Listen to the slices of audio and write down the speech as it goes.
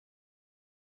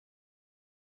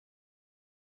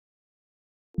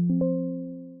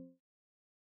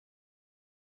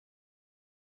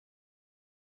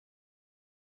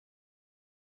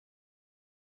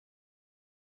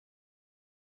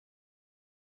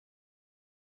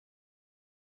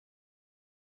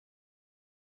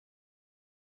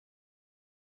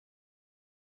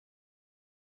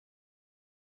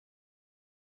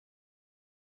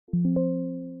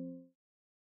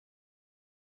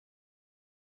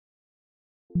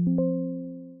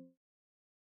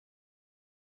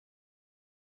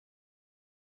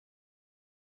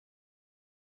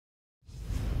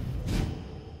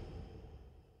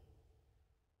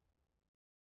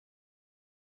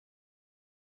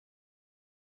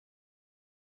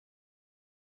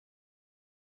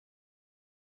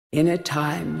In a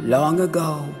time long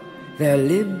ago, there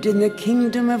lived in the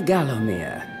kingdom of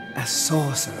Gallowmere a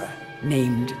sorcerer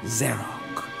named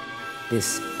Xerok.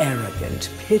 This arrogant,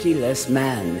 pitiless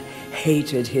man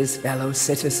hated his fellow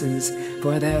citizens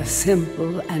for their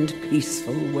simple and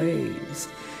peaceful ways.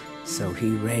 So he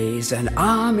raised an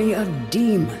army of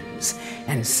demons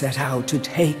and set out to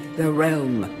take the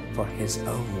realm for his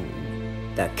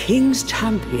own. The king's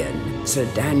champion, Sir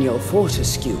Daniel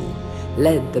Fortescue,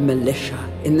 led the militia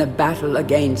in the battle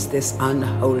against this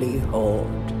unholy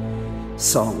horde.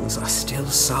 Songs are still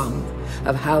sung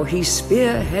of how he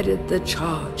spearheaded the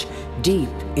charge deep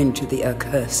into the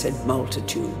accursed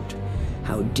multitude,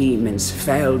 how demons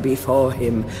fell before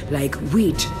him like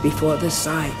wheat before the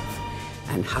scythe,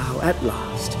 and how at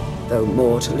last, though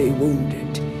mortally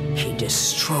wounded, he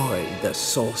destroyed the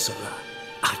sorcerer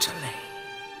utterly.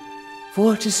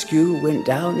 Fortescue went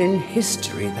down in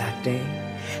history that day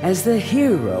as the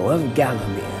hero of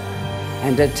Gallowmere,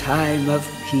 and a time of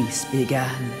peace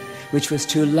began, which was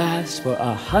to last for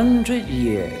 100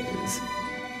 years.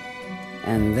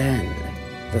 And then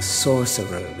the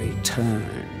sorcerer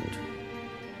returned.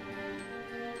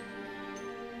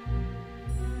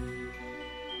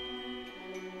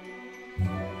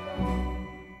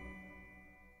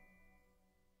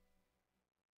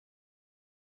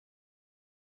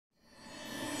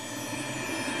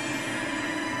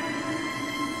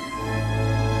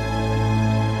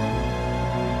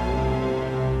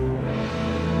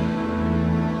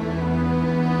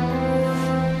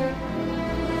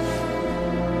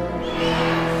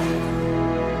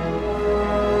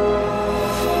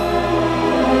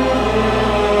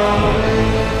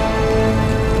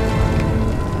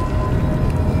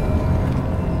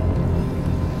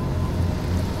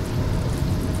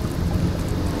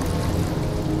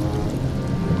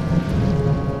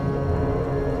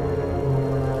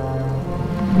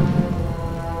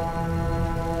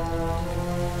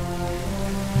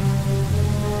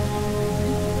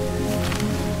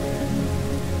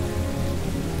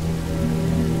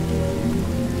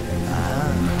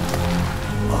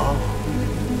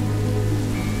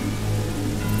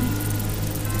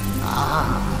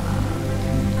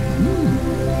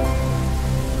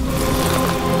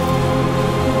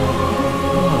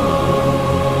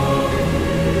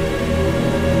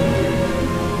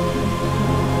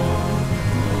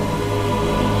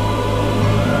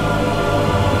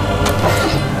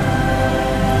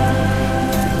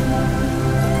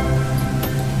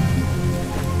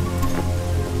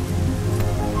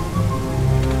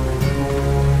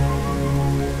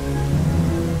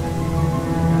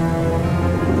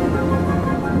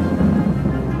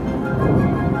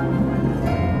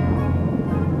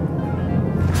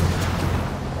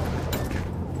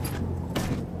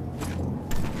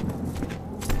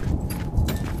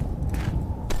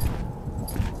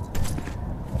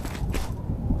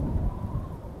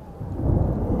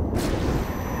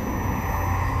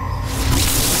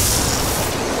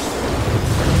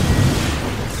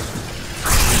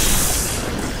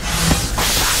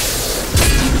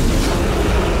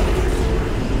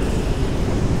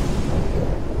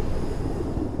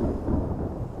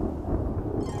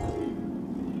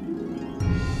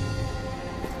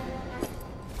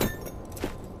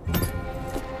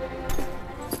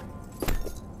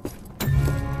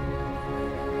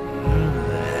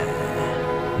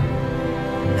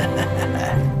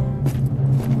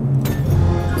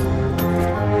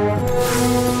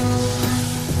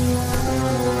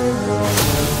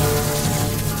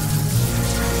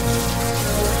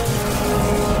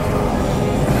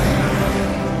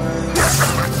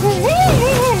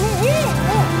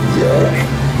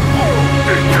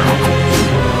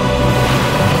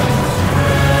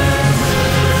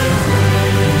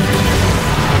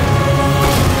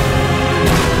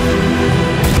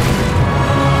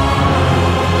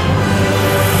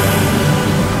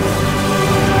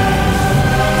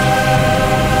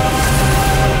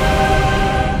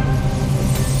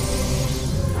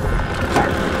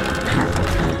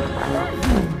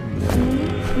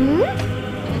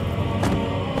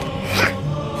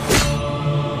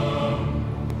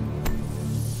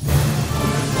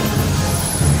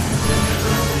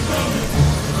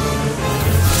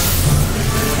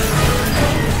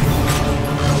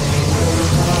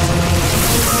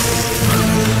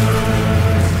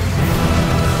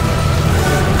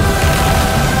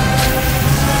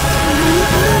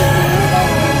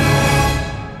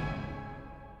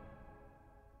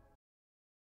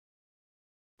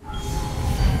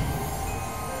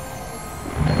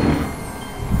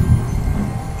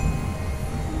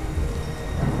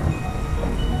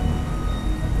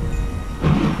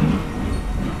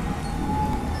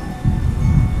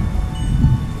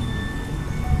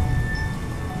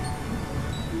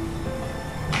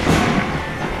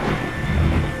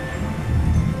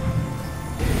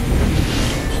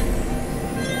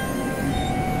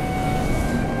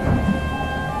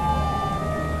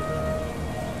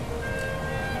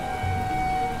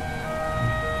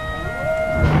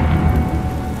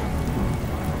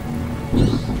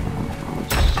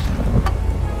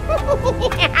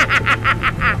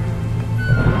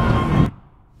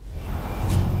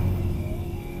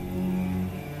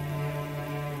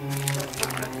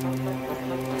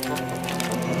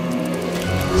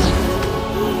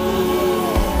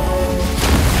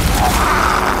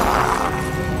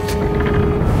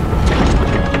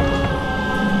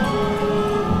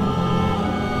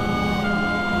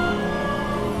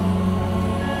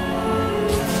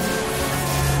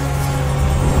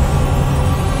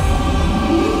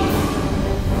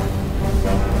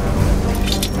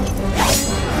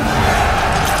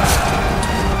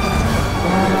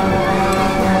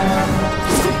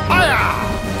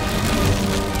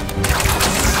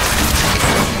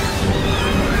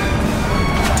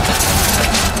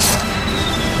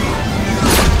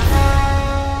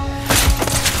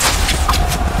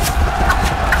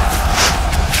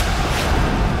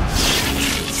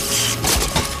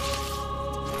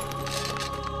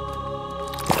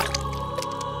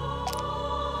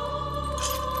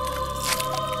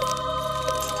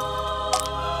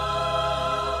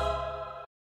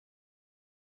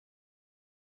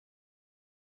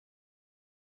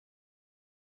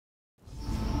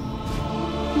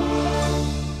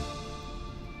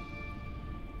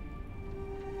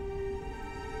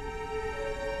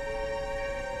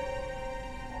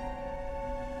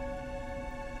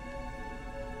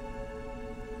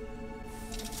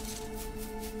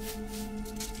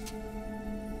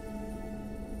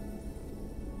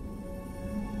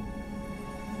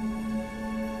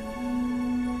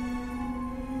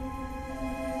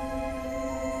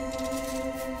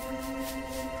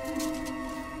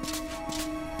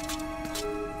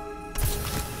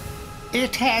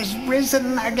 It has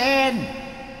risen again.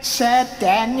 Sir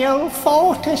Daniel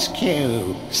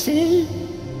Fortescue, see?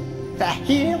 The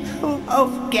hero of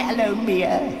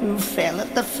Gallowmere who fell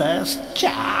at the first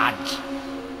charge.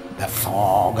 The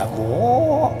fog of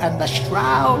war and the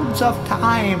shrouds of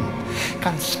time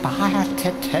conspired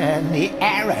to turn the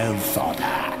arrow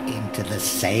fodder into the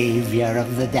saviour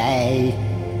of the day.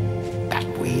 But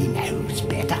we knows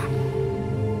better.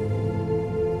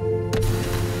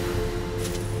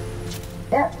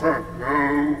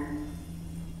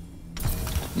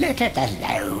 Let it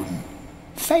alone.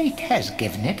 Fate has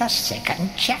given it a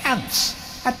second chance.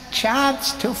 A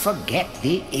chance to forget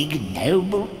the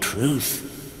ignoble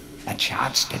truth. A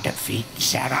chance to defeat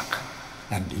Zarok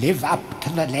and live up to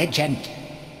the legend.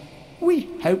 We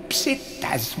hopes it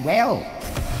does well.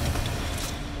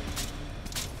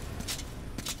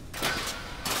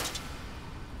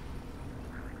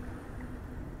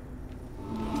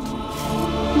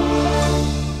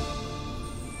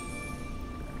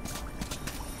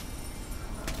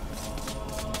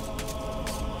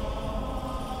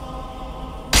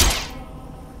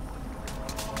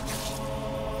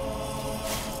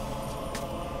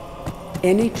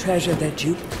 Any treasure that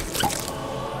you